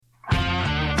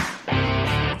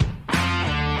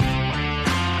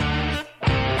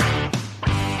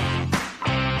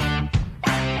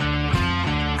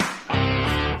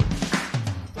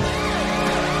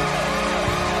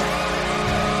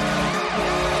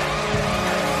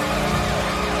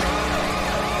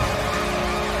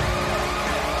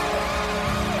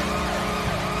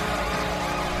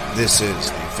This is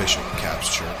the official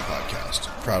Caps Chirp podcast,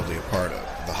 proudly a part of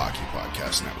the Hockey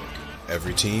Podcast Network.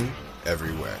 Every team,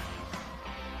 everywhere.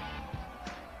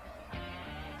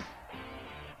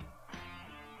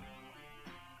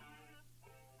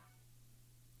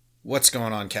 What's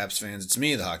going on, Caps fans? It's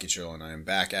me, the Hockey Troll, and I am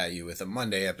back at you with a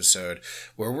Monday episode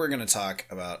where we're going to talk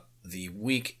about the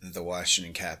week that the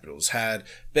Washington Capitals had.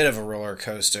 Bit of a roller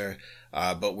coaster,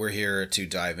 but we're here to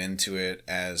dive into it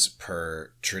as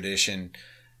per tradition.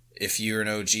 If you're an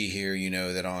OG here, you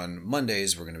know that on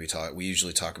Mondays we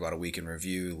usually talk about a week in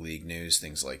review, league news,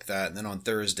 things like that. And then on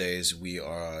Thursdays we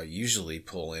usually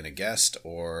pull in a guest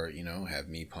or, have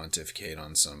me pontificate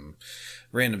on some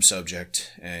random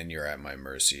subject, and you're at my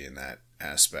mercy in that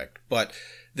aspect. But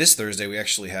this Thursday we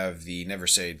actually have the Never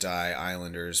Say Die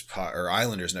Islanders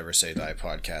Never Say Die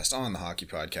podcast on the Hockey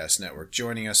Podcast Network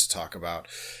joining us to talk about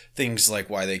things like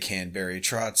why they can't bury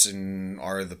Trotz and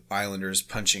are the Islanders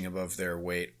punching above their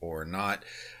weight or not.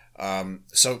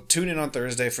 So tune in on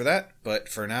Thursday for that. But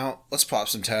for now, let's pop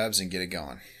some tabs and get it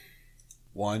going.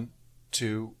 1,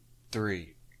 2,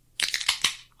 3.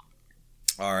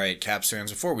 All right, Caps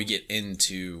fans, before we get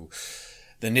into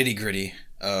the nitty-gritty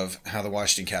of how the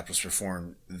Washington Capitals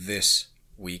performed this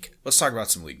week, let's talk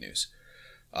about some league news.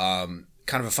 Kind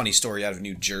of a funny story out of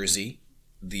New Jersey.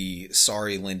 The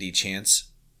Sorry Lindy chants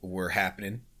were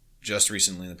happening just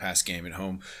recently in the past game at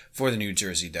home for the New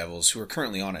Jersey Devils, who are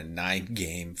currently on a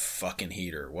 9-game fucking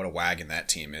heater. What a wagon that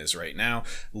team is right now,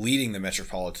 leading the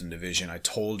Metropolitan Division. I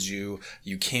told you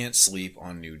can't sleep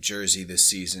on New Jersey this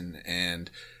season, and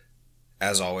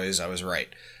as always, I was right.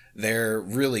 They're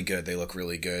really good. They look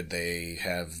really good. They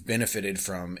have benefited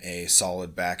from a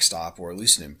solid backstop, or at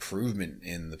least an improvement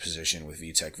in the position with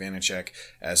Vitek Vanacek,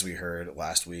 as we heard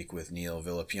last week with Neil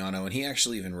Villapiano. And he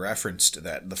actually even referenced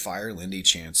that the Fire Lindy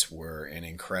chants were an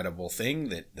incredible thing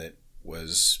that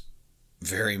was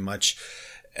very much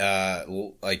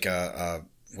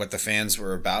what the fans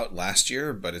were about last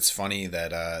year. But it's funny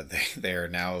that they are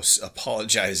now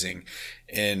apologizing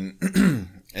in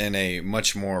in a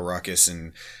much more ruckus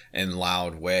and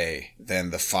loud way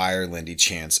than the Fire Lindy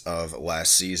chants of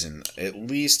last season. At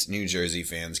least New Jersey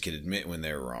fans could admit when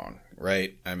they're wrong,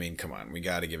 right? I mean, come on, we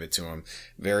got to give it to them.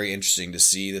 Very interesting to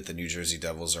see that the New Jersey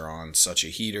Devils are on such a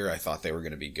heater. I thought they were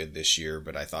going to be good this year,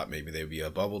 but I thought maybe they would be a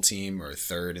bubble team or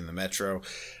third in the Metro.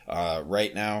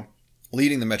 Right now,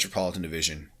 leading the Metropolitan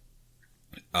Division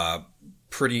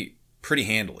pretty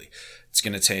handily. It's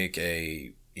going to take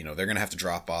they're going to have to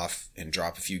drop off and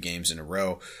drop a few games in a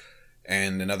row,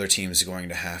 and another team is going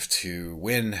to have to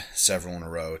win several in a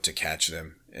row to catch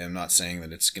them. And I'm not saying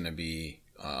that it's going to be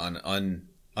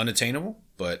unattainable,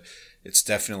 but it's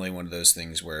definitely one of those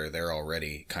things where they're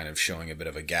already kind of showing a bit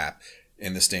of a gap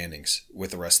in the standings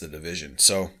with the rest of the division.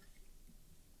 So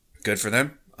good for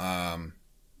them.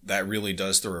 That really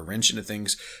does throw a wrench into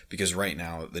things, because right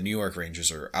now the New York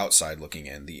Rangers are outside looking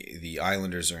in. The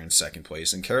Islanders are in second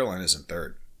place and Carolina's in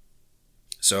third.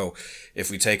 So if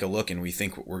we take a look and we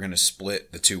think we're going to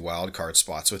split the two wild card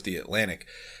spots with the Atlantic,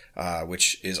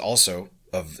 which is also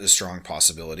of a strong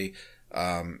possibility,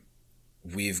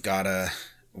 we've got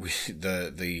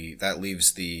that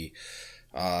leaves the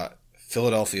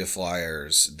Philadelphia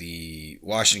Flyers, the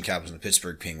Washington Capitals, and the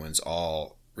Pittsburgh Penguins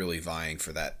all really vying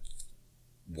for that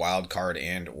wild card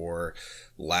and or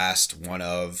last one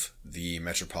of the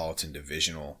Metropolitan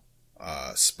Divisional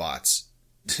spots.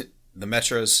 The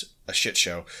Metro's a shit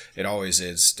show. It always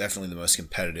is. Definitely the most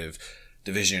competitive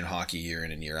division in hockey year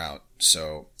in and year out.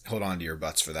 So hold on to your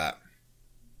butts for that.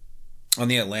 On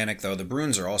the Atlantic, though, the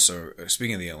Bruins are also,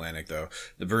 speaking of the Atlantic, though,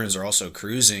 the Bruins are also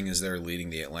cruising as they're leading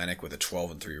the Atlantic with a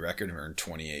 12-3 record and earned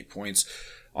 28 points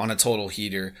on a total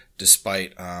heater,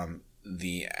 despite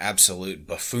the absolute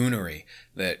buffoonery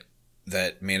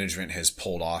that management has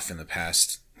pulled off in the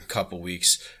past couple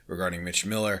weeks regarding Mitch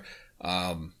Miller.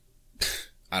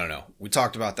 I don't know. We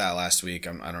talked about that last week.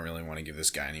 I don't really want to give this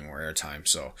guy any more airtime,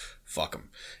 so fuck him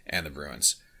and the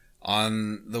Bruins.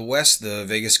 On the West, the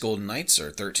Vegas Golden Knights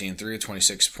are 13-3 with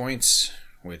 26 points,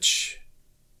 which,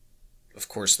 of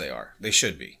course they are. They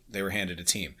should be. They were handed a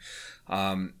team.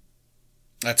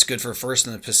 That's good for first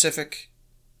in the Pacific,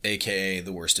 a.k.a.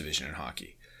 the worst division in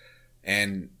hockey.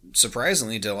 And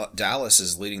surprisingly, Dallas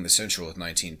is leading the Central with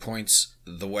 19 points.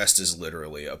 The West is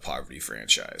literally a poverty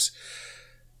franchise.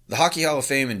 The Hockey Hall of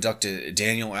Fame inducted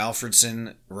Daniel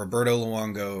Alfredson, Roberto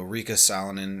Luongo, Rika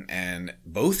Salonen, and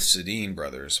both Sedin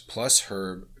brothers, plus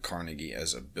Herb Carnegie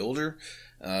as a builder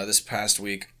this past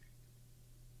week,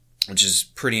 which is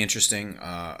pretty interesting.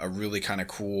 A really kind of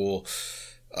cool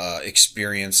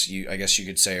experience, I guess you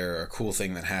could say, or a cool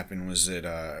thing that happened was that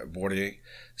Borje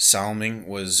Salming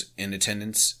was in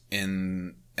attendance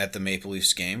in at the Maple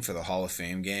Leafs game for the Hall of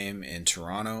Fame game in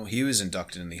Toronto. He was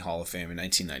inducted in the Hall of Fame in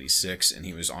 1996, and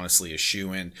he was honestly a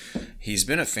shoo-in. He's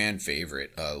been a fan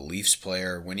favorite, a Leafs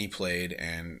player when he played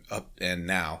and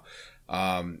now.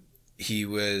 He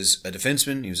was a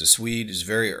defenseman. He was a Swede. He was a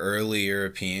very early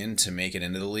European to make it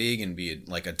into the league and be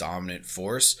like a dominant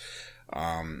force.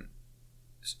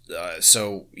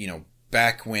 So,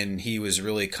 back when he was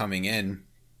really coming in,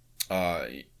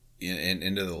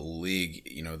 into the league,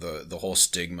 the whole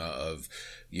stigma of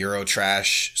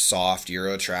soft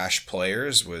Eurotrash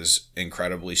players was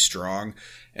incredibly strong,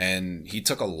 and he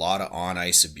took a lot of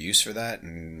on-ice abuse for that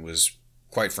and was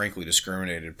quite frankly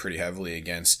discriminated pretty heavily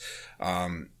against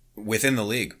within the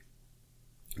league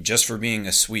just for being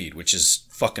a Swede, which is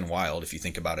fucking wild if you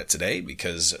think about it today,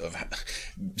 because of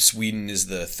Sweden is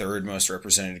the third most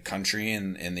represented country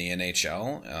in the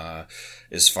NHL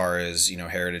as far as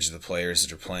heritage of the players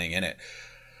that are playing in it.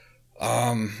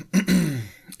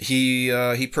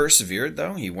 He persevered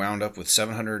though. He wound up with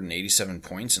 787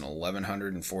 points in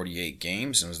 1,148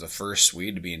 games and was the first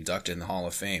Swede to be inducted in the Hall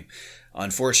of Fame.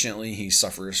 Unfortunately, he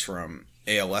suffers from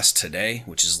ALS today,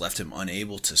 which has left him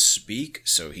unable to speak.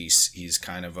 So he's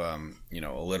kind of a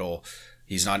little.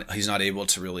 He's not able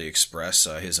to really express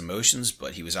his emotions,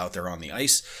 but he was out there on the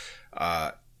ice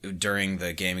during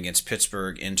the game against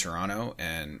Pittsburgh in Toronto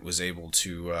and was able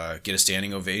to get a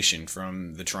standing ovation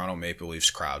from the Toronto Maple Leafs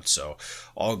crowd. So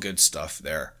all good stuff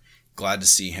there. Glad to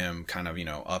see him kind of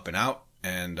up and out,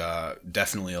 and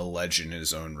definitely a legend in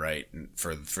his own right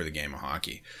for the game of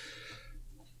hockey.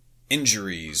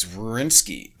 Injuries.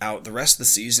 Werenski out the rest of the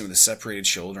season with a separated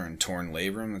shoulder and torn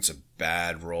labrum. That's a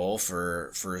bad roll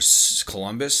for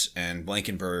Columbus. And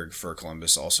Blankenberg for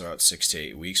Columbus also out 6 to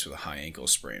 8 weeks with a high ankle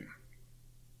sprain.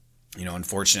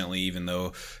 Unfortunately, even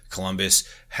though Columbus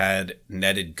had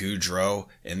netted Gaudreau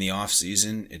in the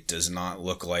offseason, it does not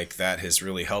look like that has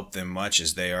really helped them much,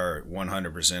 as they are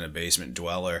 100% a basement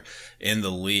dweller in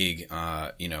the league,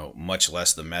 much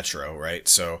less the Metro, right?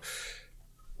 So,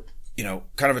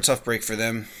 kind of a tough break for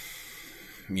them.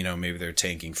 Maybe they're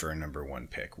tanking for a number 1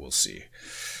 pick. We'll see.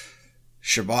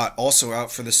 Shabbat also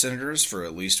out for the Senators for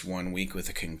at least 1 week with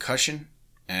a concussion.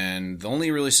 And the only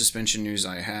really suspension news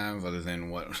I have, other than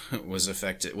what was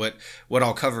affected, what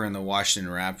I'll cover in the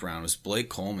Washington wraparound, was Blake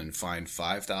Coleman fined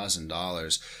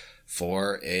 $5,000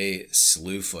 for a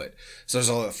slew foot. So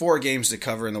there's 4 games to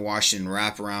cover in the Washington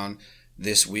wraparound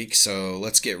this week, so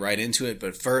let's get right into it.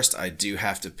 But first, I do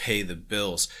have to pay the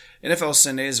bills. NFL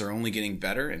Sundays are only getting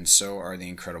better, and so are the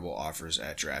incredible offers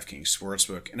at DraftKings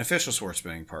Sportsbook, an official sports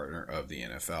betting partner of the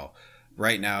NFL.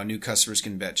 Right now, new customers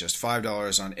can bet just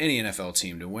 $5 on any NFL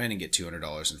team to win and get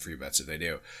 $200 in free bets if they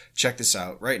do. Check this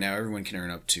out. Right now, everyone can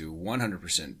earn up to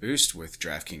 100% boost with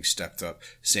DraftKings stepped up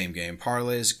same-game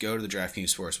parlays. Go to the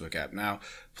DraftKings Sportsbook app now,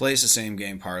 place a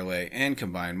same-game parlay, and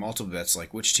combine multiple bets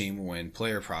like which team will win,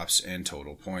 player props, and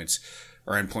total points,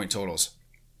 or and point totals.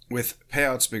 With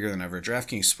payouts bigger than ever,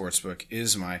 DraftKings Sportsbook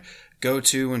is my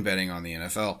go-to when betting on the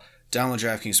NFL. Download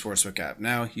DraftKings Sportsbook app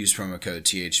now, use promo code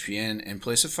THPN, and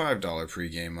place a $5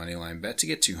 pregame moneyline bet to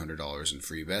get $200 in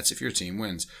free bets if your team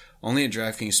wins. Only at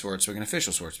DraftKings Sportsbook, an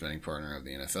official sports betting partner of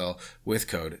the NFL, with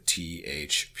code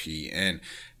THPN.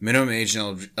 Minimum age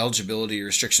and eligibility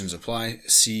restrictions apply.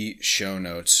 See show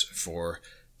notes for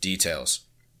details.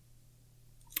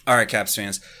 All right, Caps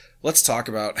fans, let's talk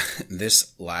about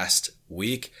this last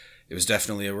week. It was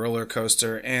definitely a roller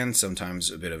coaster and sometimes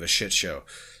a bit of a shit show.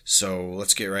 So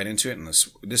let's get right into it in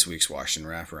this week's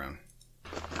Washington Wraparound.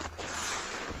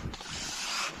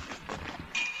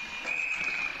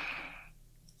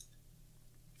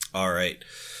 All right.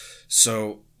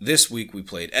 So this week we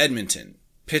played Edmonton,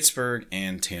 Pittsburgh,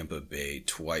 and Tampa Bay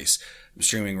twice. I'm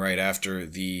streaming right after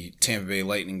the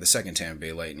second Tampa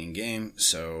Bay Lightning game.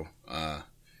 So,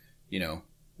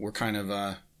 we're kind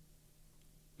of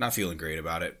not feeling great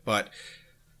about it. But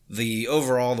the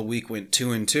week went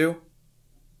 2-2.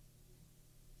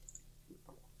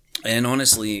 And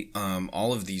honestly,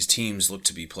 all of these teams look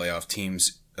to be playoff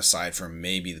teams, aside from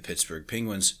maybe the Pittsburgh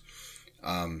Penguins.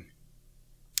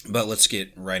 But let's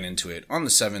get right into it. On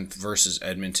the 7th versus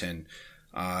Edmonton,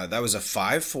 that was a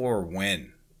 5-4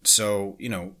 win. So,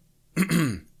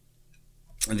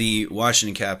 the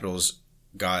Washington Capitals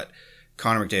got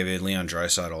Connor McDavid, Leon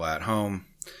Draisaitl at home.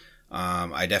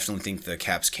 I definitely think the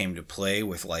Caps came to play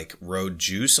with road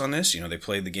juice on this. They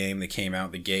played the game, they came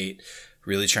out the gate,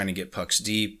 really trying to get pucks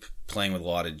deep, playing with a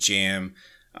lot of jam,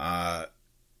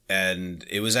 and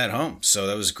it was at home, so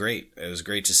that was great. It was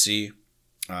great to see.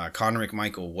 Connor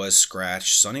McMichael was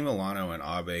scratched. Sonny Milano and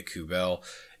Abe Kubel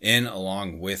in,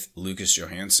 along with Lucas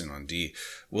Johansson on D.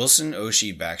 Wilson,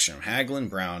 Oshie, Backstrom, Hagelin,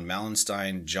 Brown,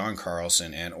 Malenstein, John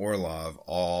Carlson, and Orlov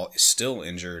all still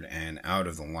injured and out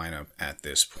of the lineup at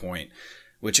this point,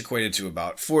 which equated to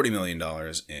about $40 million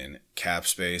in cap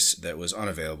space that was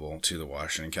unavailable to the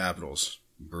Washington Capitals.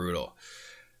 Brutal.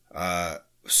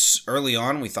 Early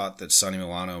on, we thought that Sonny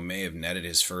Milano may have netted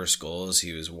his first goal as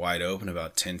he was wide open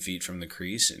about 10 feet from the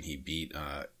crease, and he beat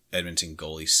Edmonton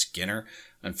goalie Skinner.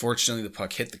 Unfortunately, the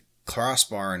puck hit the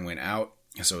crossbar and went out,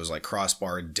 so it was like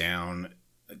crossbar down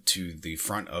to the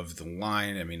front of the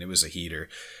line. I mean, it was a heater.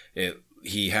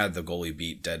 He had the goalie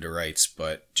beat dead to rights,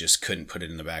 but just couldn't put it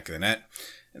in the back of the net.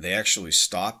 They actually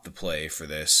stopped the play for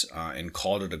this and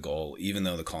called it a goal, even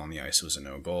though the call on the ice was a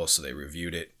no goal. So they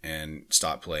reviewed it and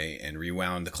stopped play and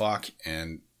rewound the clock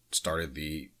and started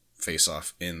the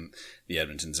face-off in the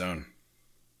Edmonton zone.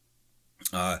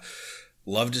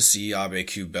 Love to see Abe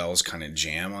Kubel's kind of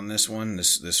jam on this one,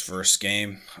 this first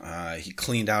game. He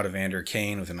cleaned out Evander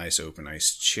Kane with a nice open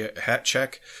ice hat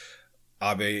check.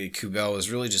 Abe Kubel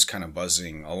was really just kind of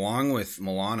buzzing along with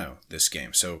Milano this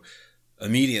game. So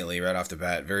immediately, right off the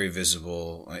bat, very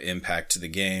visible impact to the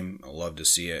game. I love to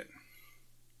see it.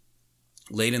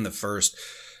 Late in the first,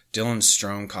 Dylan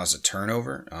Strome caused a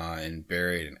turnover and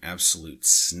buried an absolute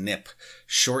snip.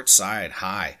 Short side,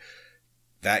 high.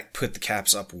 That put the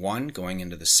Caps up 1 going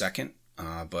into the second.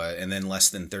 And then less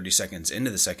than 30 seconds into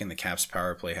the second, the Caps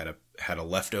power play had a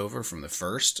leftover from the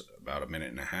first, about a minute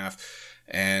and a half.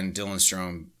 And Dylan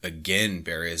Strome again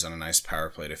buries on a nice power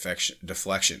play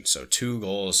deflection. So 2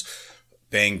 goals.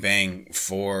 Bang, bang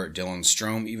for Dylan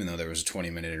Strome, even though there was a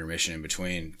 20-minute intermission in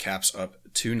between. Caps up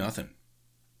 2-0.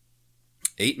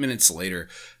 8 minutes later,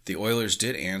 the Oilers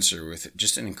did answer with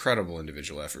just an incredible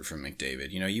individual effort from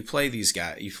McDavid. You know, you play these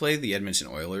guys, you play the Edmonton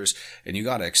Oilers, and you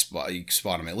got to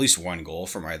spot them at least 1 goal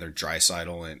from either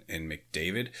Draisaitl and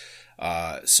McDavid.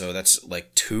 So that's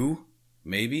like 2,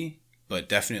 maybe, but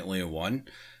definitely a 1.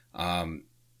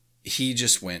 He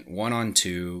just went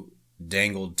 1-on-2,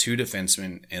 dangled 2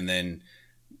 defensemen, and then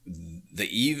the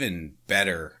even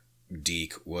better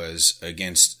deke was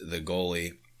against the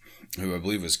goalie, who I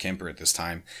believe was Kemper at this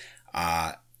time.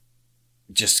 The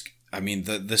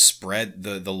spread,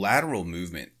 the lateral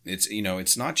movement.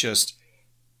 It's not just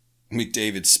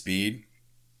McDavid's speed,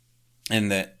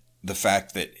 and that the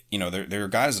fact that there are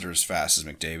guys that are as fast as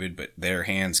McDavid, but their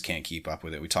hands can't keep up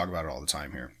with it. We talk about it all the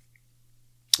time here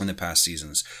in the past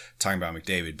seasons, talking about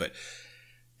McDavid, but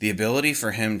the ability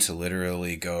for him to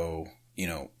literally go,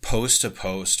 post to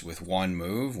post with one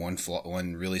move,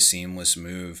 one really seamless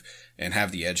move, and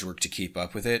have the edge work to keep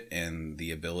up with it, and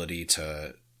the ability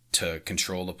to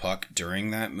control the puck during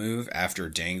that move after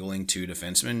dangling 2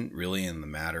 defensemen, really in the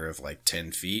matter of like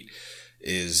 10 feet,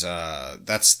 is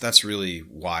that's really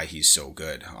why he's so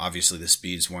good. Obviously, the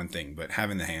speed's one thing, but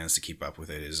having the hands to keep up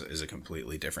with it is a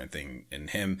completely different thing.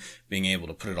 And him being able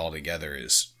to put it all together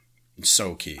is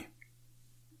so key.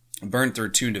 Burned through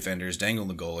 2 defenders, dangled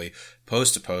the goalie,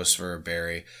 post to post for a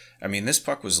bury. I mean, this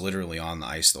puck was literally on the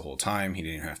ice the whole time. He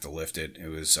didn't even have to lift it. It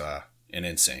was an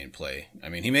insane play. I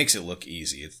mean, he makes it look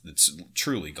easy. It's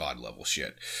truly God-level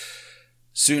shit.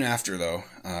 Soon after, though,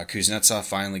 Kuznetsov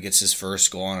finally gets his first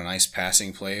goal on a nice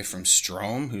passing play from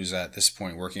Strome, who's at this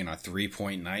point working on a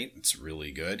 3-point night. It's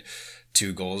really good.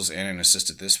 2 goals and an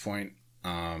assist at this point.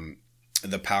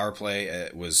 The power play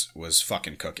was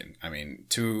fucking cooking. I mean,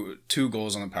 two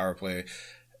goals on the power play,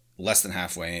 less than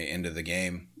halfway into the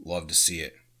game. Love to see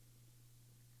it.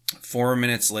 4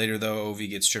 minutes later, though, Ovi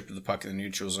gets stripped of the puck in the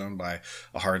neutral zone by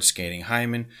a hard-skating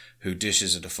Hyman, who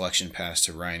dishes a deflection pass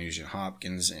to Ryan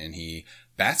Nugent-Hopkins, and he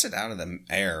bats it out of the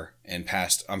air and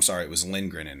past, it was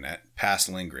Lindgren in that, past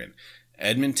Lindgren.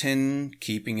 Edmonton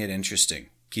keeping it interesting.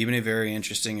 Keeping it very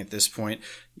interesting at this point.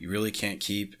 You really can't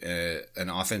keep an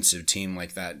offensive team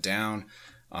like that down,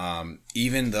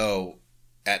 even though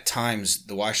at times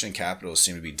the Washington Capitals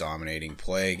seem to be dominating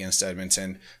play against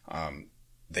Edmonton.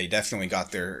 They definitely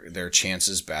got their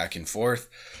chances back and forth,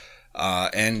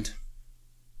 and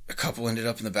a couple ended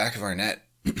up in the back of our net.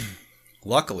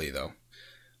 Luckily, though,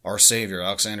 our savior,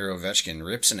 Alexander Ovechkin,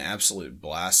 rips an absolute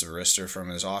blast of wrister from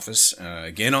his office,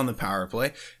 again on the power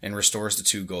play, and restores the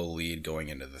 2-goal lead going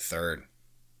into the third.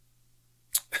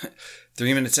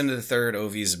 3 minutes into the third,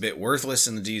 Ovi is a bit worthless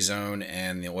in the D zone,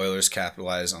 and the Oilers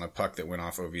capitalize on a puck that went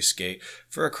off Ovi's skate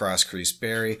for a cross-crease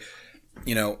bury.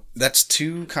 That's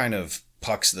 2 kind of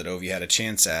pucks that Ovi had a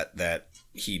chance at that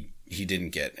he didn't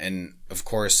get. And, of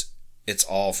course, it's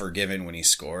all forgiven when he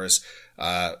scores.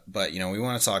 But, we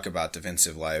want to talk about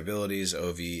defensive liabilities.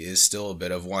 Ovi is still a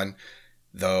bit of one,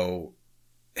 though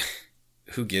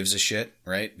who gives a shit,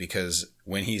 right? Because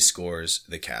when he scores,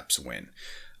 the Caps win.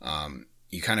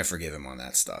 You kind of forgive him on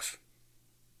that stuff.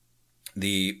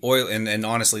 The Oil, and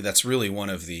honestly, that's really one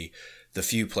of the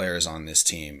few players on this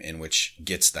team in which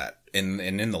gets that, and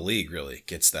in the league really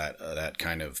gets that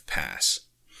kind of pass.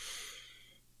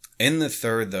 In the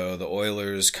third, though, the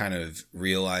Oilers kind of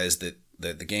realized that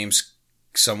the game's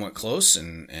somewhat close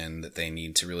and that they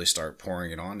need to really start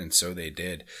pouring it on, and so they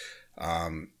did.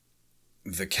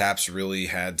 The Caps really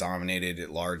had dominated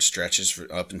at large stretches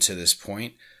up until this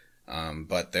point,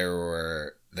 but there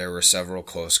were several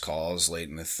close calls late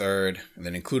in the third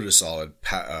that included a solid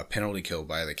penalty kill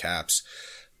by the Caps.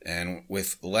 And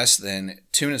with less than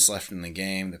 2 minutes left in the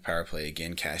game, the power play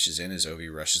again cashes in as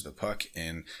Ovi rushes the puck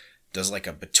and does like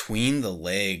a between the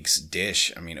legs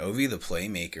dish. I mean, Ovi, the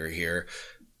playmaker here,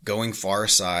 going far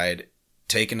side,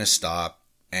 taking a stop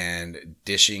and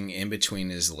dishing in between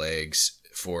his legs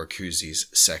for Kuzi's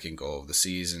second goal of the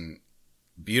season.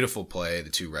 Beautiful play, the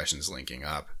two Russians linking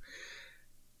up.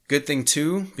 Good thing,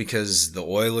 too, because the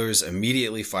Oilers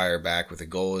immediately fire back with a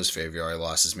goal as Faviari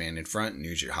lost his man in front.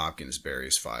 Nugent Hopkins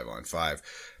buries 5-on-5.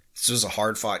 This was a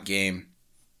hard-fought game.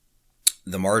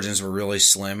 The margins were really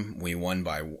slim. We won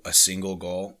by a single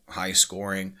goal, high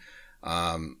scoring.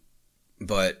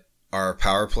 But our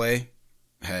power play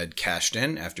had cashed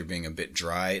in after being a bit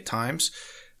dry at times.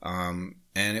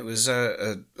 And it was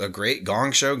a great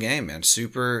gong show game, man.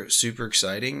 Super, super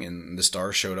exciting. And the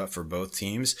stars showed up for both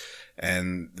teams.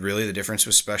 And really the difference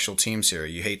was special teams here.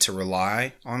 You hate to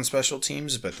rely on special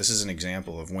teams, but this is an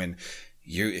example of when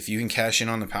if you can cash in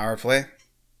on the power play,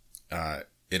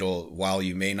 while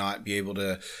you may not be able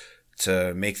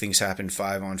to make things happen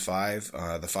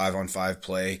 5-on-5, the 5-on-5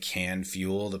 play can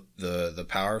fuel the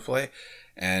power play.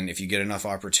 And if you get enough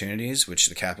opportunities, which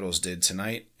the Capitals did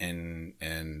tonight,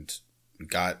 and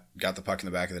got the puck in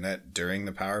the back of the net during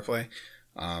the power play,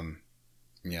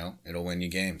 it'll win you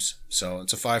games. So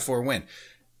it's a 5-4 win.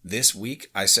 This week,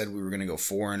 I said we were going to go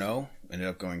 4-0. Ended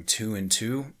up going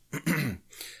 2-2.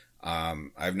 I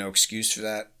have no excuse for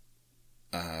that.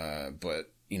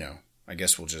 But, I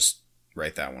guess we'll just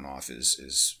write that one off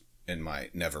is in my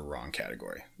never wrong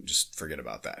category. Just forget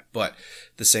about that. But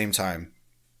at the same time,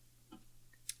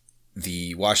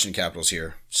 the Washington Capitals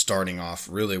here, starting off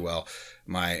really well.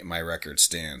 My record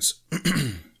stands.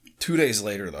 2 days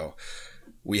later, though,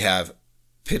 we have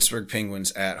Pittsburgh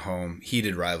Penguins at home.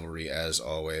 Heated rivalry, as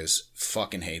always.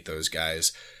 Fucking hate those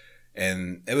guys.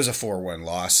 And it was a 4-1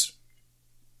 loss.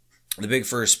 The big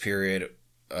first period,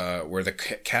 where the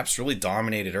Caps really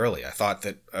dominated early. I thought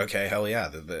that, okay, hell yeah.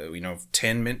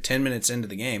 10 minutes into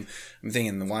the game, I'm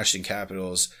thinking the Washington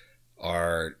Capitals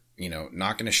are,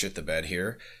 not going to shit the bed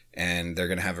here. And they're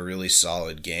going to have a really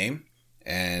solid game.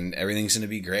 And everything's going to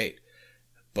be great.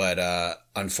 But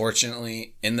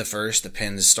unfortunately, in the first, the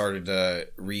Pens started to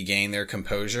regain their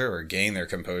composure or gain their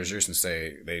composure since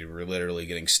they were literally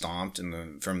getting stomped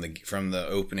from the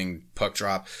opening puck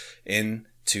drop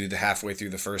into the halfway through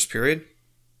the first period,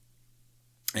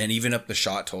 and even up the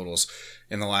shot totals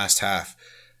in the last half.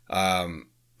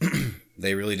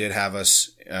 They really did have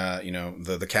us.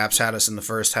 The Caps had us in the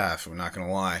first half. I'm not going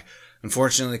to lie.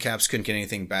 Unfortunately, the Caps couldn't get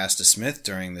anything past to Smith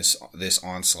during this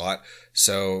onslaught,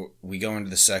 so we go into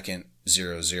the second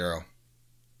 0-0.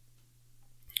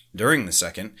 During the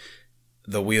second,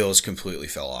 the wheels completely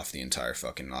fell off the entire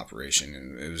fucking operation,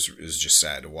 and it was just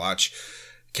sad to watch.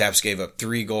 Caps gave up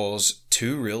 3 goals,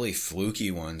 2 really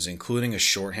fluky ones, including a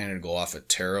shorthanded goal off a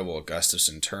terrible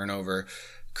Gustafsson turnover.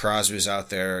 Crosby was out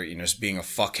there, just being a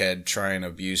fuckhead trying to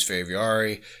abuse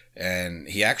Faviari. And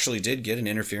he actually did get an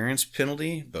interference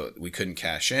penalty, but we couldn't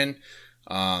cash in.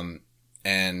 And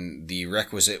the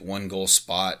requisite 1-goal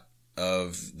spot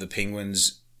of the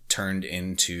Penguins turned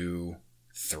into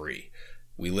 3.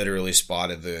 We literally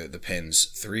spotted the Pens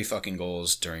 3 fucking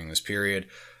goals during this period.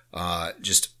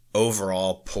 Just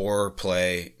overall poor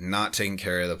play, not taking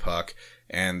care of the puck.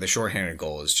 And the shorthanded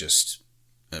goal is just,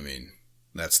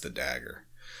 that's the dagger.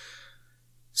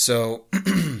 So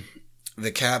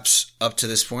the Caps up to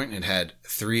this point had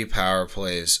 3 power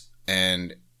plays,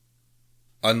 and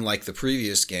unlike the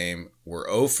previous game, were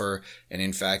 0 for, and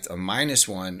in fact a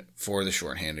 -1 for the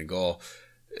shorthanded goal.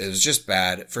 It was just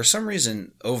bad. For some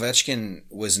reason, Ovechkin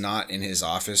was not in his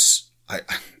office.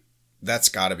 That's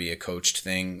got to be a coached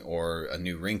thing or a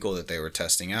new wrinkle that they were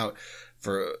testing out.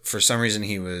 For some reason,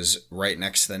 he was right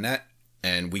next to the net,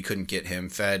 and we couldn't get him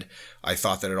fed. I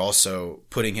thought that it also,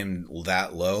 putting him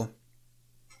that low,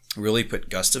 really put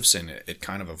Gustafsson at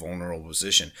kind of a vulnerable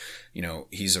position.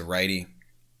 He's a righty.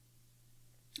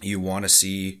 You want to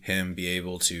see him be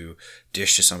able to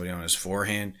dish to somebody on his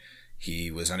forehand. He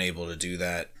was unable to do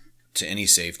that. to any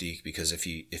safety, because if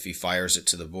he fires it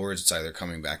to the boards, it's either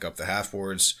coming back up the half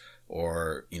boards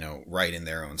or, right in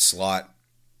their own slot.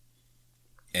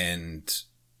 And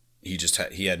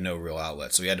he had no real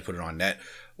outlet. So he had to put it on net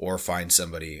or find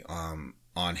somebody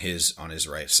on his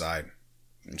right side,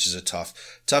 which is a tough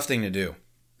thing to do.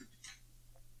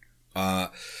 I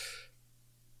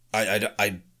don't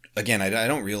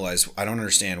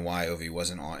understand why Ovi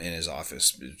wasn't in his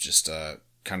office. It's just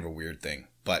kind of a weird thing,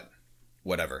 but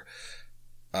whatever.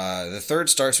 The third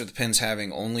starts with the Pens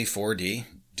having only 4D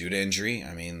due to injury.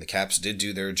 I mean, the Caps did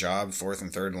do their job, fourth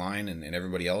and third line, and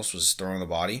everybody else was throwing the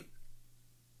body.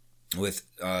 With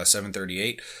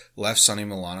 7:38 left, Sonny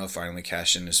Milano finally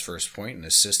cashed in his first point and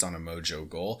assist on a Mojo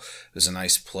goal. It was a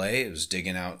nice play. It was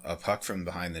digging out a puck from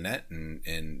behind the net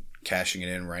and cashing it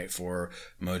in right for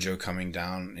Mojo coming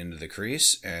down into the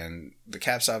crease. And the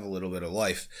Caps have a little bit of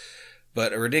life.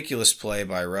 But a ridiculous play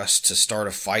by Russ to start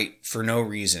a fight for no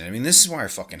reason. I mean, this is why I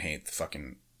fucking hate the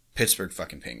fucking Pittsburgh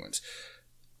fucking Penguins.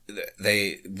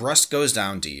 Russ goes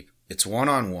down deep. It's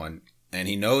 1-on-1. And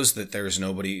he knows that there's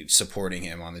nobody supporting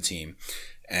him on the team.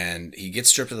 And he gets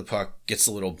stripped of the puck, gets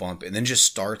a little bump, and then just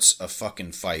starts a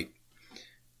fucking fight.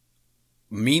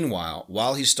 Meanwhile,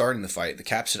 while he's starting the fight, the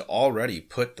Caps had already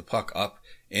put the puck up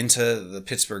into the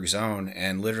Pittsburgh zone,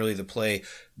 and literally the play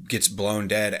gets blown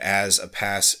dead as a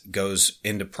pass goes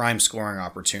into prime scoring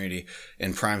opportunity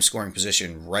and prime scoring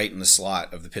position right in the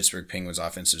slot of the Pittsburgh Penguins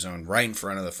offensive zone, right in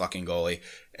front of the fucking goalie,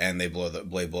 and they blow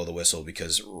the whistle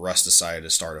because Russ decided to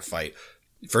start a fight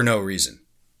for no reason.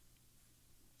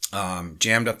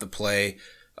 Jammed up the play,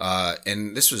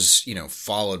 and this was,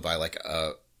 followed by like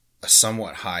a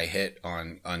somewhat high hit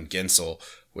on Gensel,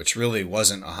 which really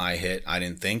wasn't a high hit. I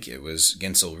didn't think it was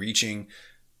Gensel reaching.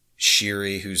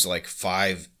 Sheary, who's like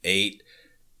 5'8",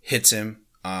 hits him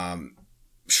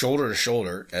shoulder to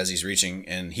shoulder as he's reaching,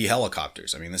 and he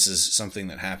helicopters. I mean, this is something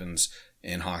that happens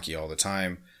in hockey all the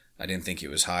time. I didn't think it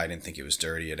was high. I didn't think it was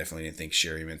dirty. I definitely didn't think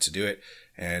Sheary meant to do it.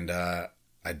 And I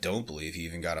don't believe he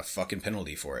even got a fucking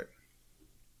penalty for it.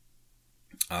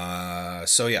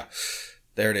 So yeah,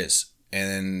 there it is.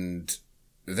 And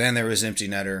then there was empty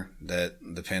netter that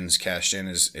the Pens cashed in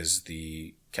as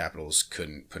the Capitals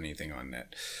couldn't put anything on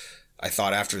net. I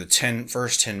thought after the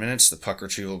first 10 minutes, the puck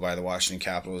retrieval by the Washington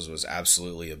Capitals was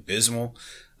absolutely abysmal.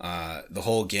 The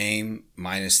whole game,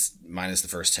 minus the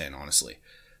first 10, honestly.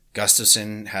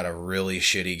 Gustafsson had a really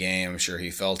shitty game. I'm sure he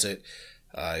felt it.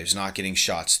 He was not getting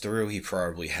shots through. He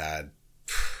probably had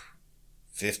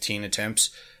 15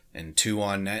 attempts and 2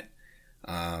 on net.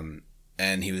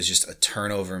 And he was just a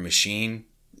turnover machine.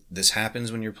 This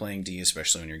happens when you're playing D,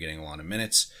 especially when you're getting a lot of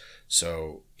minutes.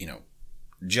 So,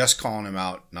 just calling him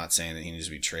out, not saying that he needs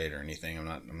to be traded or anything.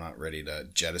 I'm not ready to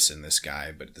jettison this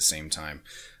guy, but at the same time,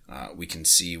 we can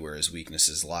see where his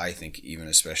weaknesses lie. I think even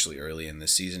especially early in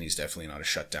this season, he's definitely not a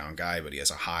shutdown guy, but he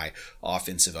has a high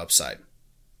offensive upside.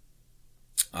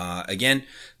 Again,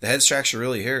 the head scratcher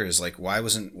really here is like, why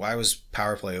was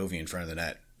power play Ovi in front of the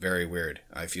net? Very weird.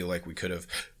 I feel like we could have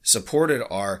supported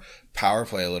our power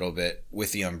play a little bit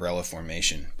with the umbrella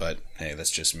formation, but hey,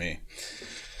 that's just me.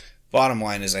 Bottom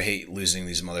line is I hate losing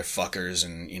these motherfuckers,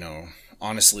 and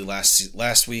honestly,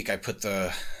 last week I put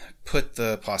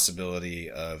the possibility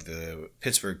of the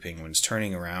Pittsburgh Penguins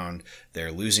turning around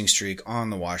their losing streak on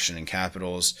the Washington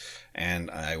Capitals, and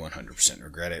I 100%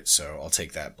 regret it, so I'll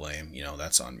take that blame.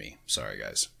 That's on me. Sorry,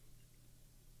 guys.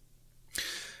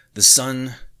 The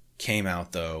sun came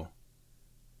out, though,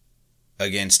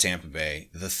 against Tampa Bay,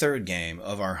 the third game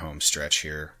of our home stretch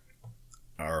here,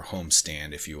 our home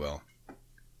stand, if you will.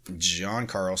 John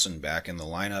Carlson back in the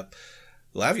lineup.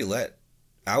 Laviolette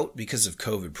out because of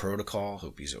COVID protocol.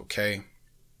 Hope he's okay.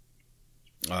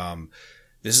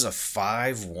 This is a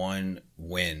 5-1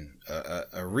 win,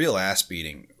 a real ass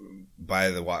beating by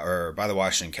the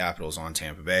Washington Capitals on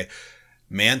Tampa Bay.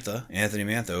 Anthony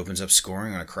Mantha opens up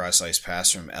scoring on a cross-ice pass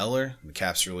from Eller. The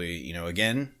Caps really,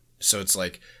 again. So it's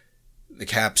like the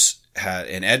Caps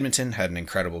in Edmonton had an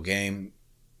incredible game,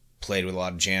 played with a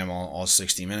lot of jam all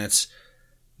 60 minutes,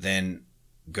 then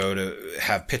go to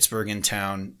have Pittsburgh in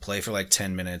town, play for like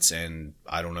 10 minutes, and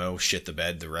I don't know, shit the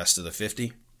bed the rest of the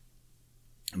 50.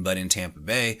 But in Tampa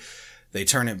Bay, they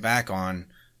turn it back on,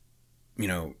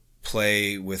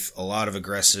 play with a lot of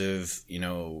aggressiveness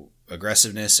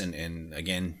and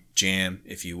again, jam,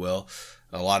 if you will.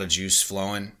 A lot of juice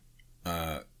flowing.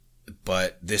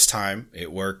 But this time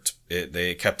it worked.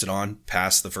 They kept it on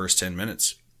past the first 10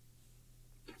 minutes.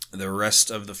 The rest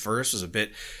of the first was a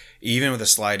bit even with a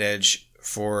slight edge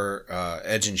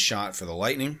and shot for the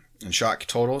Lightning and shot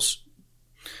totals.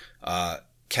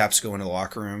 Caps go into the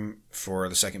locker room for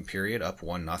the second period up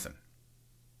 1-0.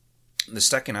 The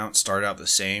second out started out the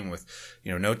same with,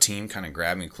 no team kind of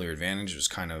grabbing a clear advantage. It was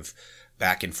kind of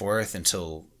back and forth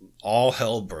until all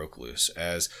hell broke loose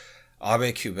as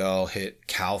Abe Kubel hit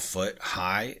Cal Foot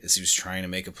high as he was trying to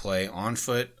make a play on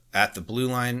foot at the blue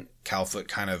line. Cal Foot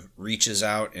kind of reaches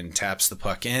out and taps the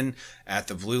puck in at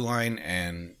the blue line,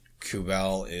 and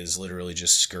Kubel is literally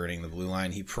just skirting the blue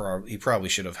line. He probably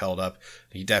should have held up.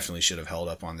 He definitely should have held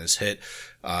up on this hit,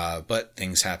 but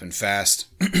things happen fast.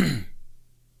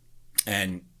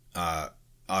 And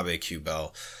Abe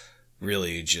Kubel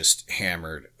really just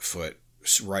hammered Foot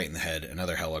right in the head.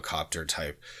 Another helicopter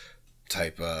type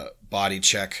body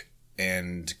check,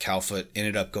 and Cal Foot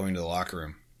ended up going to the locker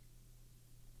room.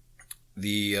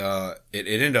 It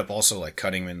ended up also like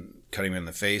cutting him in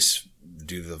the face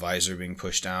due to the visor being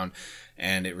pushed down,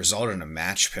 and it resulted in a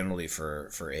match penalty for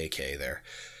AK there.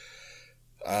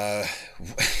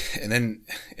 And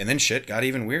then shit got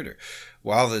even weirder.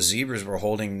 While the Zebras were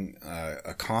holding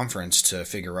a conference to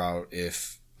figure out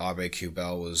if Abe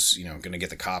Kubel was, going to get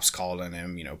the cops called on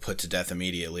him, put to death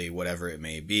immediately, whatever it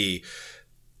may be,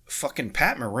 fucking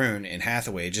Pat Maroon and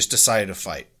Hathaway just decided to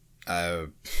fight.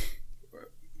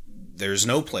 There's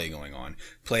no play going on.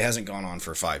 Play hasn't gone on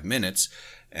for 5 minutes,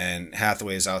 and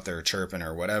Hathaway's out there chirping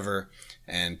or whatever,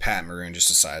 and Pat Maroon just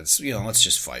decides, let's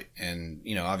just fight. And,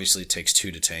 obviously it takes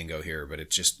two to tango here, but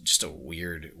it's just a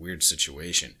weird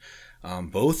situation.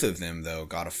 Both of them, though,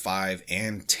 got a 5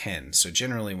 and 10. So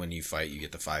generally when you fight, you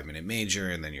get the 5-minute major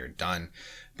and then you're done.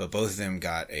 But both of them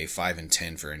got a 5 and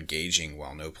 10 for engaging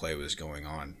while no play was going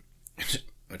on.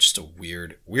 Just a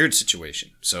weird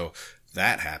situation. So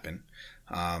that happened.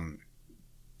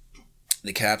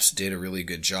 The Caps did a really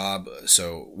good job.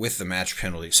 So with the match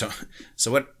penalty, so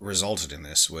what resulted in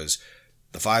this was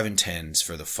the 5 and 10s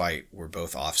for the fight were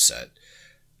both offset.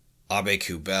 Abe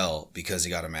Kubel, because he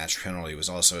got a match penalty, was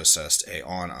also assessed a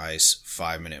on-ice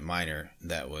 5-minute minor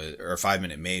or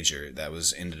 5-minute major that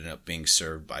was ended up being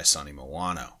served by Sonny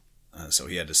Milano. So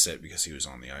he had to sit because he was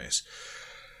on the ice.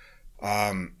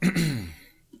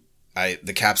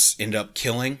 The Caps ended up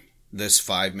killing this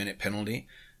 5-minute penalty.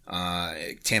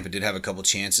 Tampa did have a couple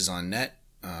chances on net,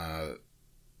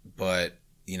 but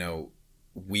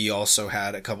we also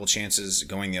had a couple chances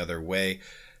going the other way.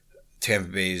 Tampa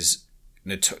Bay's,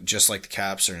 just like the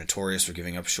Caps, are notorious for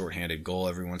giving up shorthanded goal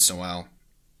every once in a while,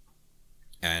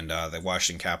 and the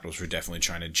Washington Capitals were definitely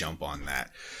trying to jump on that.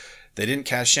 They didn't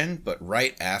cash in, but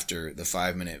right after the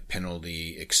 5-minute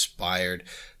penalty expired,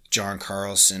 John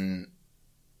Carlson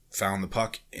found the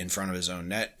puck in front of his own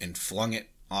net and flung it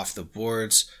off the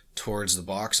boards towards the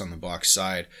box on the box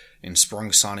side and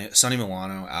sprung Sonny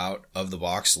Milano out of the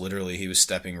box. Literally, he was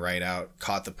stepping right out,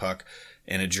 caught the puck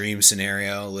in a dream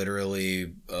scenario,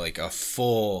 literally like a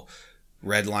full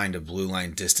red line to blue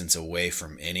line distance away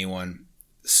from anyone,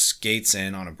 skates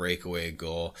in on a breakaway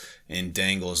goal and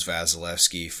dangles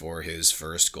Vasilevsky for his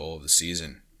first goal of the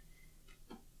season.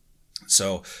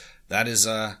 So that is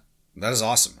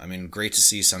awesome. I mean, great to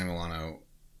see Sonny Milano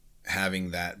having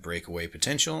that breakaway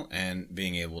potential and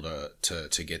being able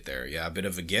to get there. Yeah, a bit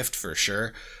of a gift for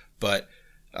sure, but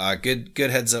good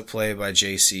heads up play by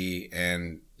JC,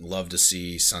 and love to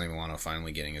see Sonny Milano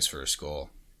finally getting his first goal.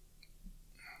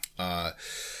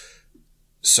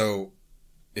 So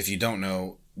if you don't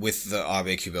know, with the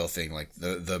Abe Kubel thing, like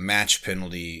the match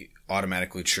penalty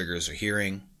automatically triggers a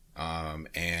hearing,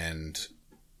 and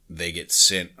they get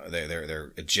sent.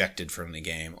 They're ejected from the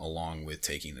game along with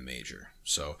taking the major.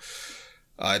 So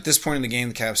at this point in the game,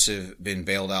 the Caps have been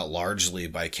bailed out largely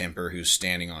by Kemper, who's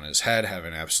standing on his head,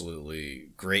 having an absolutely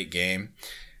great game.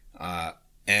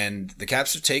 And the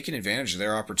Caps have taken advantage of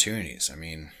their opportunities. I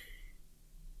mean,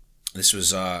 this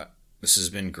has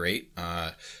been great.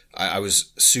 I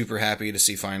was super happy to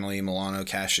see finally Milano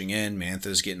cashing in.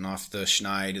 Mantha's getting off the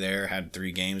schneid there. Had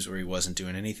 3 games where he wasn't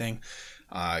doing anything.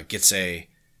 Gets a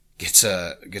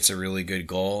really good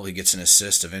goal. He gets an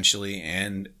assist eventually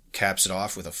and caps it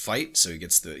off with a fight. So he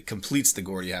completes the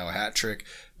Gordie Howe hat trick,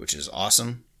 which is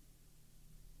awesome.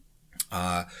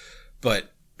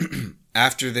 But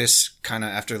after this,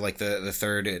 after like the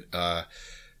third,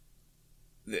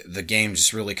 the game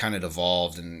just really kind of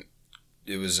devolved, and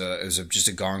it was just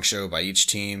a gong show by each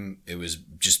team. It was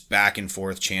just back and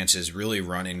forth chances, really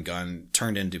run and gun,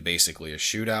 turned into basically a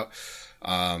shootout.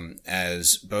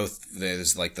 As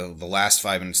there's like the last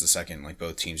 5 minutes of the second, like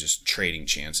both teams just trading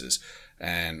chances,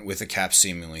 and with the Caps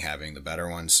seemingly having the better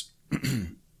ones.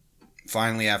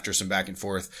 Finally, after some back and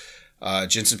forth,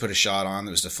 Jensen put a shot on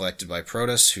that was deflected by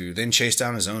Protas, who then chased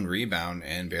down his own rebound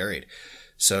and buried.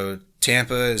 So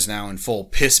Tampa is now in full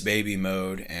piss baby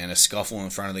mode, and a scuffle in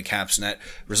front of the Caps net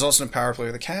results in a power play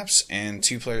of the Caps and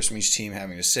 2 players from each team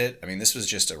having to sit. I mean, this was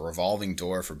just a revolving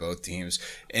door for both teams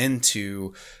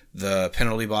into the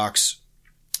penalty box.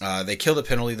 They killed the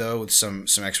penalty, though, with some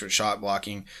expert shot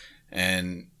blocking,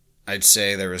 and I'd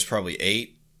say there was probably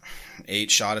eight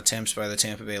shot attempts by the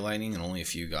Tampa Bay Lightning, and only a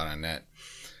few got on net.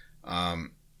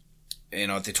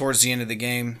 Towards the end of the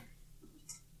game,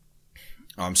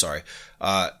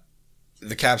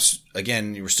 the Caps,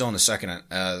 again, you were still in the second,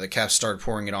 the Caps started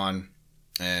pouring it on,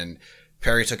 and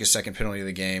Perry took his second penalty of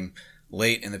the game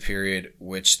late in the period,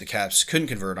 which the Caps couldn't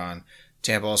convert on.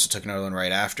 Tampa also took another one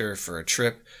right after for a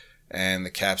trip, and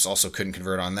the Caps also couldn't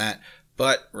convert on that.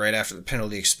 But right after the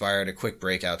penalty expired, a quick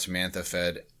breakout to Mantha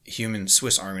fed human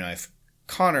Swiss Army knife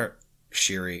Connor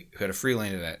Sheary, who had a free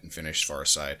lane to net and finished far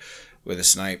side with a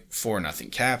snipe,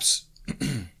 4-0 Caps.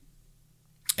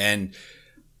 And,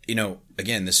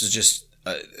 again, this is just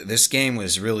this game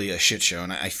was really a shit show,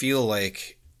 and I feel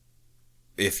like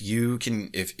if you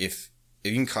can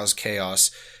cause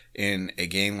chaos in a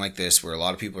game like this where a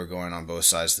lot of people are going on both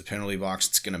sides of the penalty box,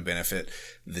 it's going to benefit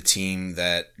the team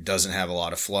that doesn't have a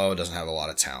lot of flow, doesn't have a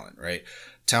lot of talent, right?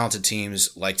 Talented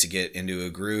teams like to get into a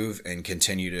groove and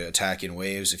continue to attack in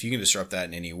waves. If you can disrupt that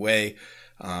in any way,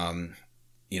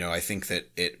 I think that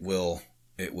it will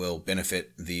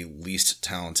benefit the least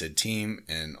talented team.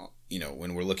 And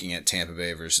when we're looking at Tampa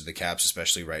Bay versus the Caps,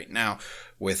 especially right now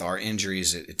with our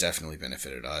injuries, it definitely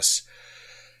benefited us.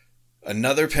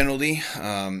 Another penalty,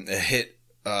 a hit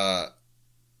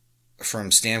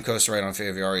from Stamkos right on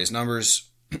Faviari's numbers.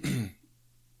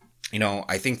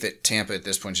 I think that Tampa at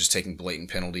this point is just taking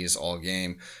blatant penalties all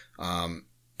game.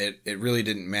 It really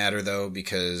didn't matter though,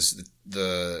 because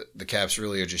the Caps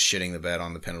really are just shitting the bed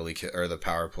on the penalty or the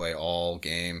power play all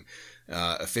game.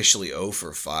 Officially 0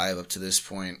 for 5 up to this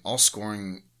point. All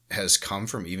scoring has come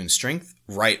from even strength,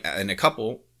 right, and a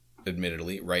couple,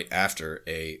 admittedly, right after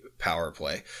a power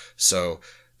play. So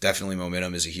definitely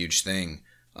momentum is a huge thing,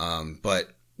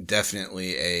 but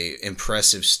definitely a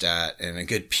impressive stat and a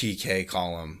good PK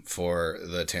column for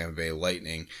the Tampa Bay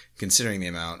Lightning, considering the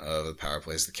amount of power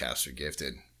plays the Caps are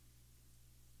gifted.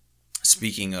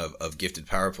 Speaking of gifted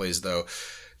power plays, though,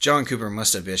 John Cooper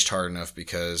must have bitched hard enough,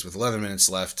 because with 11 minutes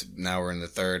left, now we're in the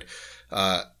third,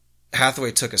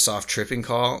 Hathaway took a soft tripping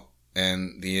call,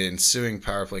 and the ensuing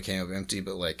power play came up empty,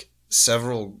 but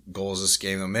several goals this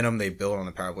game, the momentum they built on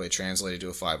the power play translated to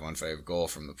a 5-on-5 goal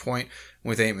from the point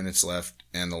with 8 minutes left,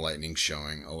 and the Lightning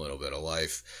showing a little bit of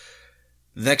life.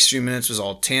 The next few minutes was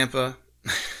all Tampa,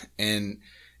 and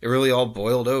it really all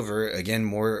boiled over. Again,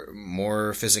 more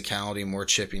physicality, more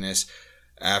chippiness.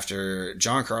 After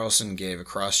John Carlson gave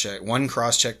one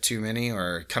cross-check too many,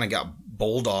 or kind of got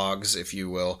bulldogs, if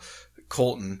you will,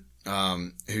 Colton,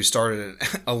 who started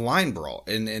a line brawl.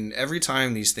 And every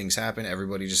time these things happen,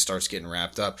 everybody just starts getting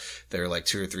wrapped up. There are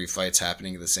 2 or 3 fights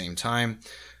happening at the same time.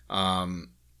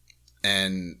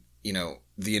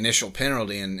 The initial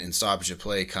penalty in stoppage of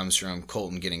play comes from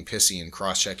Colton getting pissy and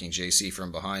cross-checking JC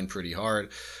from behind pretty hard.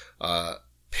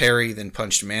 Perry then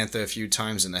punched Mantha a few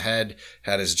times in the head,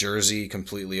 had his jersey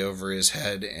completely over his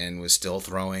head, and was still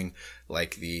throwing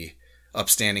like the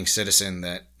upstanding citizen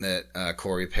that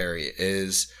Corey Perry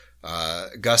is.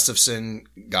 Gustafsson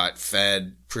got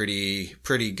fed pretty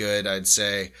good, I'd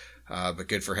say, but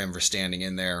good for him for standing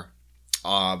in there.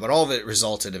 But all of it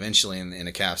resulted eventually in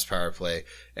a Caps power play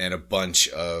and a bunch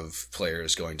of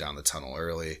players going down the tunnel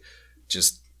early.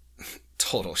 Just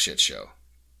total shit show.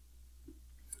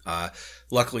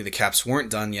 Luckily, the Caps weren't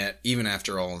done yet, even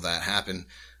after all of that happened.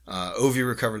 Ovi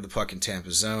recovered the puck in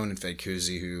Tampa's zone and fed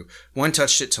Kuzi, who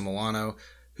one-touched it to Milano,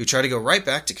 who tried to go right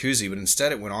back to Kuzi, but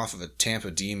instead it went off of a Tampa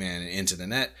D-man and into the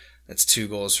net. That's 2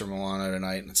 goals for Milano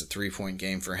tonight, and it's a 3-point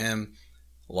game for him.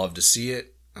 Love to see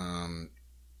it.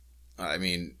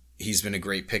 He's been a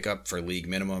great pickup for league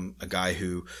minimum, a guy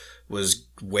who was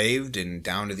waived and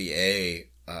down to the A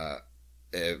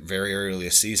very early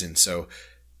this season, so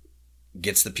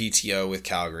gets the PTO with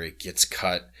Calgary, gets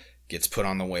cut, gets put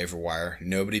on the waiver wire.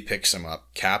 Nobody picks him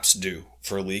up. Caps do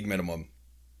for league minimum.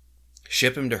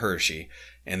 Ship him to Hershey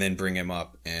and then bring him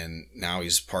up, and now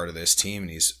he's part of this team, and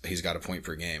he's got a point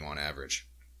per game on average.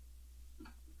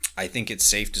 I think it's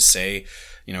safe to say,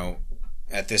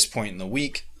 at this point in the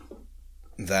week,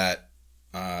 that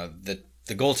the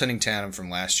goaltending tandem from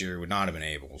last year would not have been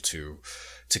able to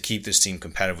keep this team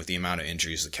competitive with the amount of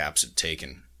injuries the Caps had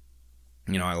taken.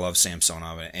 I love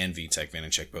Samsonov and Vitek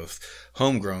Vanacek, both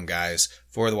homegrown guys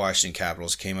for the Washington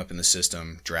Capitals, came up in the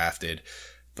system, drafted.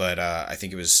 But I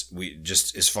think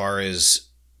just as far as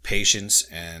patience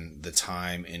and the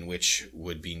time in which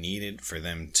would be needed for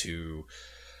them to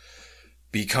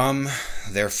become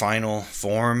their final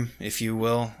form, if you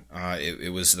will.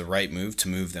 It was the right move to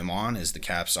move them on, as the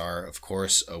Caps are, of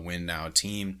course, a win now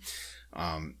team.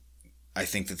 I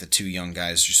think that the two young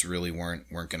guys just really weren't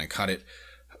going to cut it.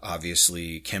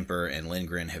 Obviously, Kemper and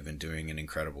Lindgren have been doing an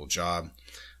incredible job.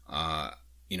 I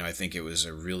think it was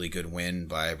a really good win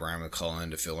by Brian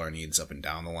McClellan to fill our needs up and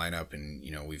down the lineup. And,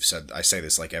 I say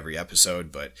this like every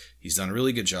episode, but he's done a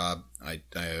really good job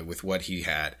with what he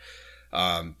had.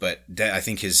 But I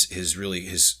think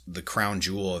the crown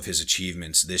jewel of his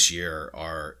achievements this year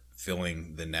are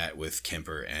filling the net with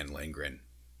Kemper and Lindgren.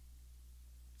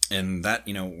 And that,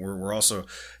 we're also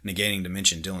negating to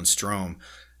mention Dylan Strome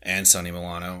and Sonny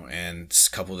Milano and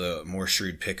a couple of the more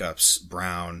shrewd pickups,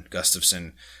 Brown,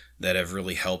 Gustafson, that have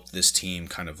really helped this team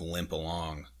kind of limp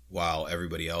along while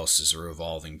everybody else is a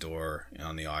revolving door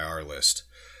on the IR list.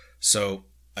 So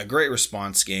a great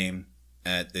response game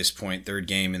at this point, third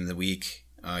game in the week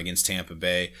against Tampa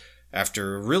Bay,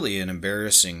 after really an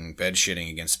embarrassing bed-shitting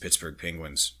against the Pittsburgh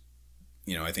Penguins.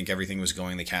 I think everything was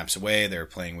going the Caps' way. They were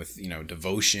playing with,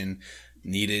 devotion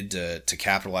needed to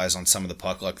capitalize on some of the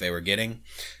puck luck they were getting.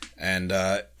 And,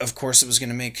 of course, it was going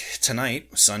to make tonight,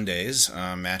 Sunday's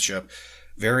matchup,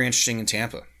 very interesting in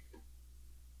Tampa.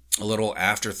 A little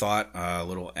afterthought, a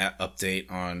little update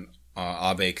on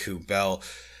Abe Kubel.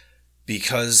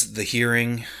 Because the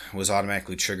hearing was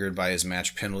automatically triggered by his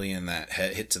match penalty and that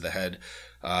hit to the head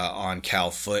on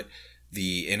Cal Foot,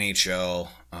 the NHL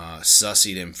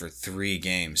sussied him for 3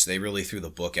 games. They really threw the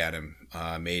book at him,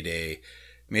 made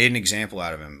an example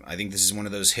out of him. I think this is one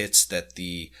of those hits that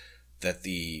the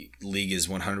league is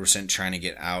 100% trying to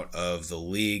get out of the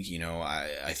league.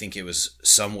 I think it was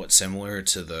somewhat similar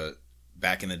to the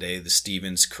back in the day, the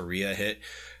Stevens Correa hit,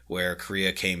 where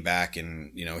Correa came back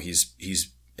and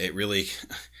it really,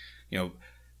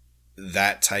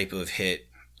 that type of hit,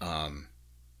 and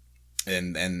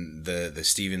the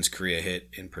Stevens Correa hit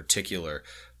in particular,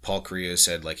 Paul Correa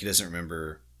said he doesn't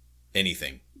remember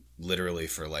anything literally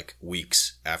for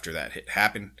weeks after that hit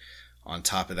happened. On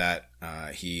top of that,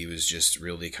 he was just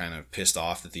really kind of pissed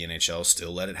off that the NHL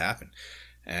still let it happen.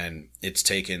 And it's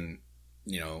taken,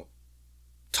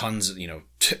 tons,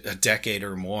 a decade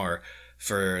or more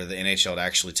for the NHL to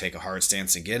actually take a hard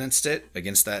stance against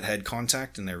that head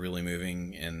contact, and they're really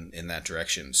moving in that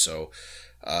direction. So,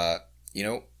 I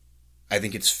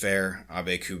think it's fair.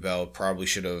 Abe Kubel probably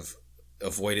should have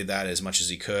avoided that as much as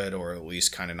he could, or at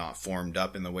least kind of not formed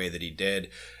up in the way that he did.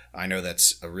 I know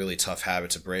that's a really tough habit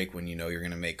to break when you're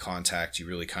going to make contact. You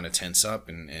really kind of tense up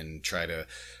and try to,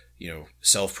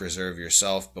 self-preserve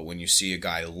yourself. But when you see a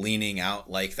guy leaning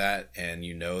out like that, and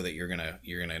that you're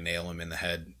gonna nail him in the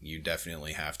head, you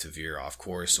definitely have to veer off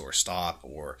course or stop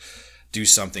or do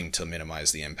something to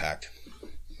minimize the impact.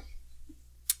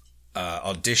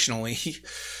 Additionally,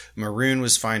 Maroon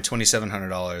was fined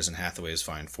 $2,700 and Hathaway was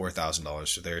fined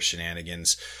 $4,000 for their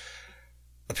shenanigans.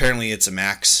 Apparently, it's a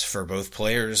max for both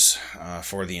players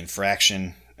for the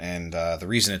infraction. And the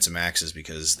reason it's a max is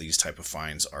because these type of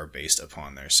fines are based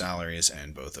upon their salaries,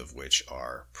 and both of which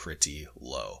are pretty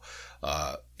low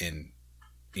in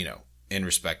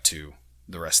respect to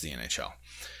the rest of the NHL.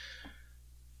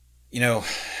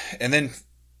 And then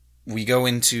we go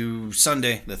into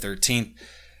Sunday, the 13th,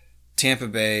 Tampa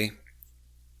Bay.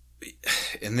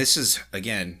 And this is,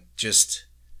 again, just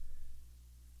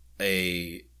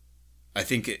I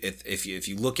think if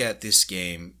you look at this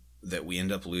game, that we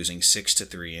end up losing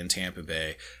 6-3 in Tampa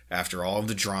Bay after all of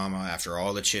the drama, after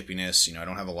all the chippiness. I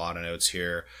don't have a lot of notes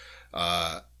here.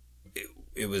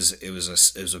 It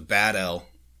was a bad L.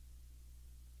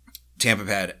 Tampa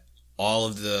had all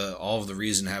of the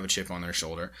reason to have a chip on their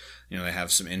shoulder. They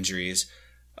have some injuries.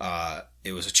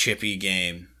 It was a chippy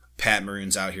game. Pat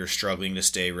Maroon's out here struggling to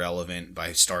stay relevant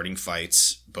by starting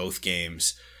fights both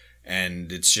games,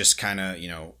 and it's just kind of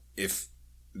if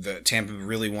the Tampa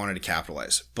really wanted to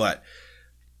capitalize. But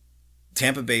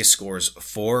Tampa Bay scores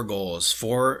 4 goals,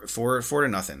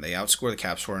 4-0. They outscore the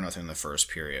Caps 4-0 in the first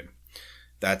period.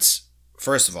 That's,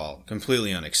 first of all,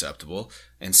 completely unacceptable.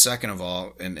 And second of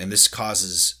all, and this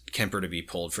causes Kemper to be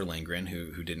pulled for Lindgren,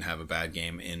 who didn't have a bad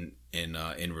game in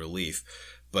relief.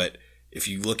 But if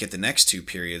you look at the next 2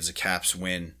 periods, the Caps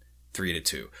win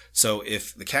 3-2. So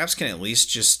if the Caps can at least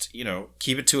just,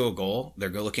 keep it to a goal, they're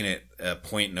looking at a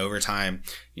point in overtime,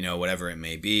 whatever it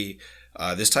may be.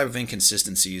 This type of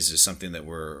inconsistencies is something that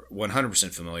we're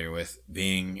 100% familiar with,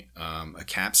 being a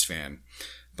Caps fan.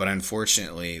 But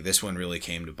unfortunately, this one really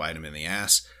came to bite them in the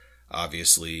ass.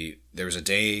 Obviously, there was a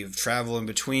day of travel in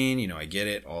between. I get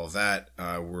it, all of that.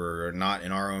 We're not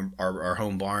in our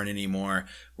home barn anymore.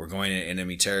 We're going into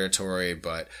enemy territory.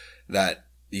 But that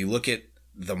you look at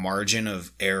the margin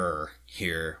of error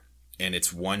here, and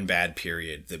it's one bad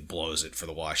period that blows it for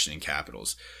the Washington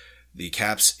Capitals. The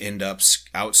Caps end up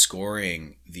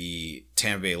outscoring the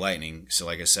Tampa Bay Lightning. So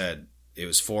like I said, it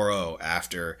was 4-0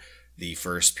 after the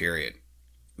first period.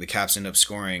 The Caps end up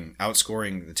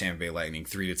outscoring the Tampa Bay Lightning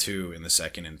 3-2 in the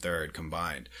second and third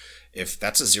combined. If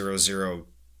that's a 0-0,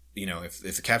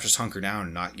 if the Caps just hunker down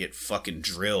and not get fucking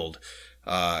drilled,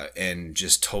 and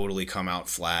just totally come out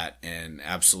flat and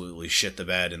absolutely shit the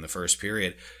bed in the first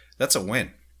period, that's a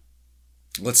win.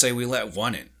 Let's say we let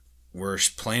one in. We're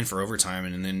playing for overtime,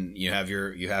 and then you have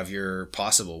your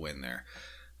possible win there.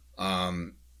 I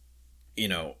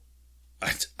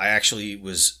actually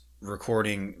was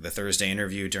recording the Thursday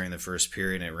interview during the first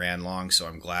period, and it ran long, so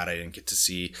I'm glad I didn't get to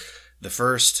see the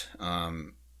first.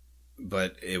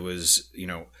 But it was,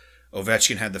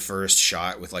 Ovechkin had the first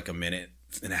shot with like a minute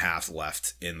and a half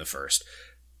left in the first.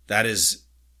 That is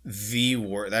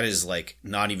that is like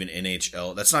not even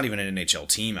NHL. That's not even an NHL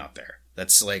team out there.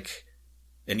 That's like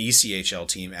an ECHL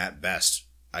team at best.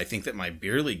 I think that my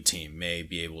beer league team may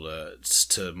be able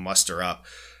to muster up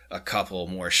a couple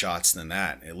more shots than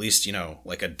that. At least,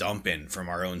 like a dump in from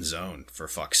our own zone, for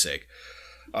fuck's sake.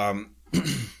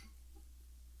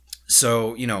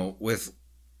 So, with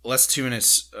less than 2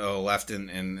 minutes left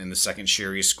in the second,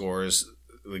 Sherry scores.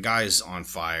 The guy's on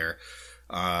fire.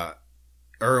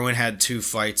 Irwin had 2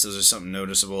 fights. Those are something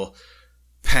noticeable.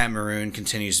 Pat Maroon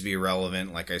continues to be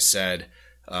irrelevant, like I said,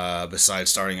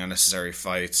 besides starting unnecessary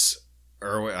fights.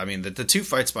 Irwin, the 2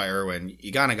 fights by Irwin,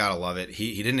 you kind of got to love it.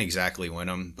 He didn't exactly win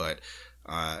them, but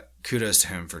kudos to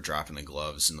him for dropping the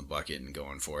gloves in the bucket and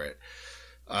going for it.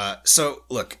 So,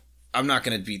 look, I'm not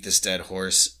going to beat this dead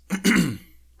horse.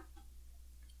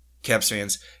 Caps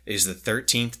fans, it is the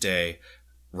 13th day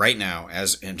right now,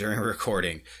 and during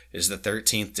recording, is the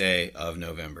 13th day of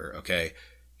November, okay?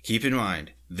 Keep in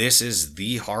mind, this is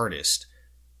the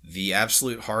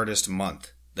absolute hardest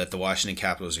month that the Washington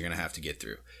Capitals are going to have to get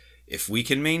through. If we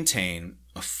can maintain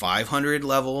a 500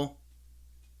 level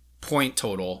point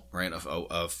total, right,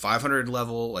 a 500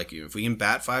 level, like if we can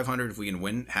bat 500, if we can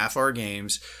win half our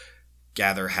games,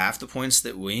 gather half the points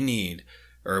that we need,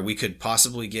 or we could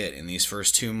possibly get in these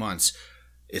first 2 months,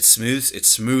 it's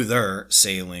smoother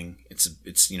sailing.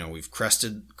 It's we've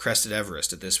crested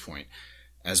Everest at this point.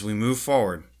 As we move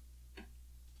forward,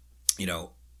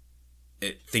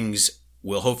 things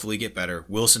will hopefully get better.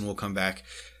 Wilson will come back.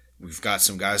 We've got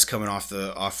some guys coming off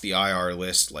the IR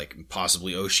list, like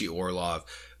possibly Oshie Orlov.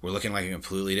 We're looking like a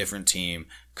completely different team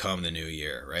come the new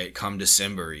year, right? Come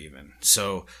December even.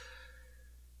 So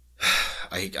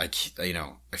I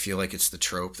feel like it's the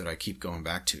trope that I keep going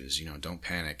back to is, don't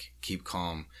panic, keep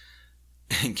calm,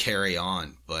 and carry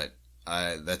on. But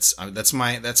that's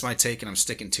my take, and I'm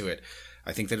sticking to it.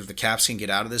 I think that if the Caps can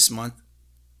get out of this month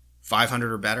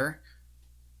 500 or better,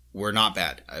 we're not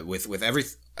bad. With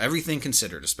everything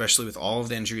considered, especially with all of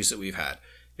the injuries that we've had,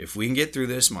 if we can get through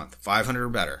this month 500 or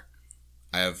better,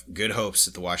 I have good hopes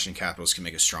that the Washington Capitals can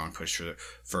make a strong push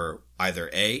for either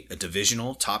a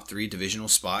top 3 divisional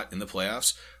spot in the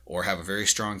playoffs, or have a very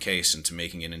strong case into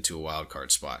making it into a wild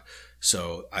card spot.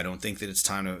 So I don't think that it's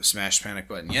time to smash the panic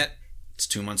button yet. It's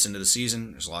 2 months into the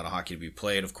season. There's a lot of hockey to be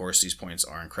played. Of course, these points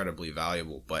are incredibly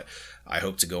valuable, but I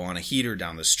hope to go on a heater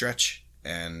down the stretch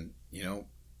and,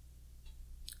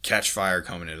 catch fire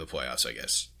coming into the playoffs, I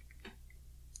guess.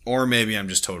 Or maybe I'm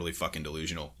just totally fucking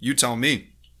delusional. You tell me.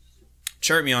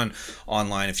 Chirp me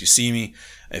online if you see me.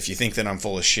 If you think that I'm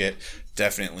full of shit,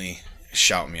 definitely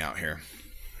shout me out here.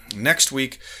 Next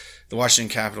week, the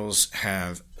Washington Capitals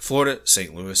have Florida,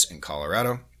 St. Louis, and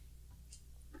Colorado.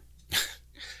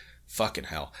 Fucking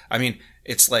hell.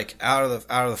 It's like out of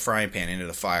the frying pan into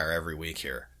the fire every week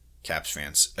here, Caps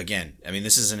fans. Again,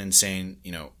 this is an insane,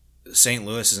 St.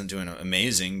 Louis isn't doing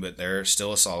amazing, but they're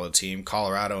still a solid team.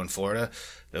 Colorado and Florida,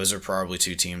 those are probably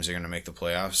 2 teams that are going to make the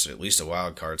playoffs, at least a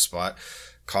wild card spot.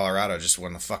 Colorado just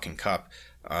won the fucking cup.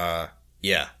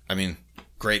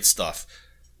 Great stuff.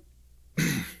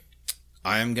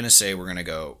 I'm going to say I'm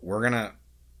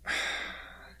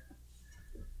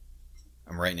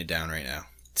writing it down right now.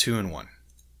 2-1.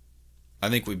 I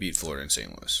think we beat Florida and St.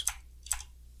 Louis.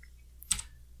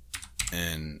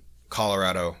 And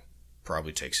Colorado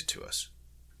probably takes it to us.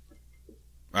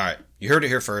 All right, you heard it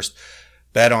here first.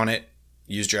 Bet on it.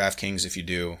 Use DraftKings if you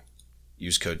do.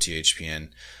 Use code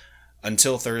THPN.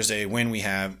 Until Thursday, when we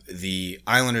have the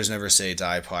Islanders Never Say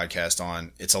Die podcast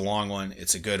on. It's a long one.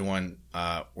 It's a good one.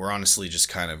 We're honestly just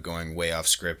kind of going way off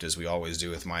script, as we always do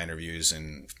with my interviews,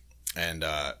 and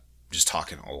just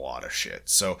talking a lot of shit.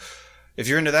 So if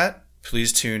you're into that,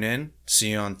 please tune in.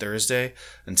 See you on Thursday.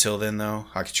 Until then, though,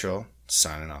 Hockey Troll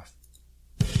signing off.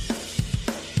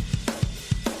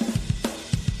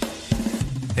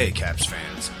 Hey Caps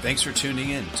fans, thanks for tuning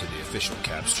in to the official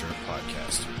Caps Chirp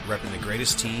podcast, repping the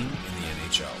greatest team in the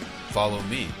NHL. Follow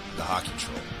me, the Hockey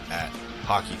Troll, at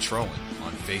Hockey Trollin'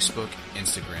 on Facebook,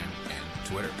 Instagram, and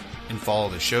Twitter. And follow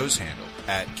the show's handle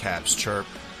at Caps Chirp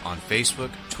on Facebook,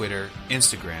 Twitter,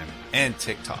 Instagram, and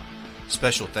TikTok.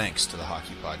 Special thanks to the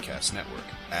Hockey Podcast Network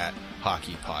at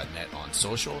HockeyPodNet on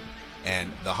social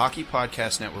and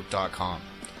thehockeypodcastnetwork.com.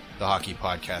 The Hockey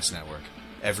Podcast Network.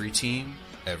 Every team,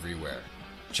 everywhere.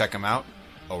 Check them out,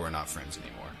 or we're not friends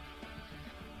anymore.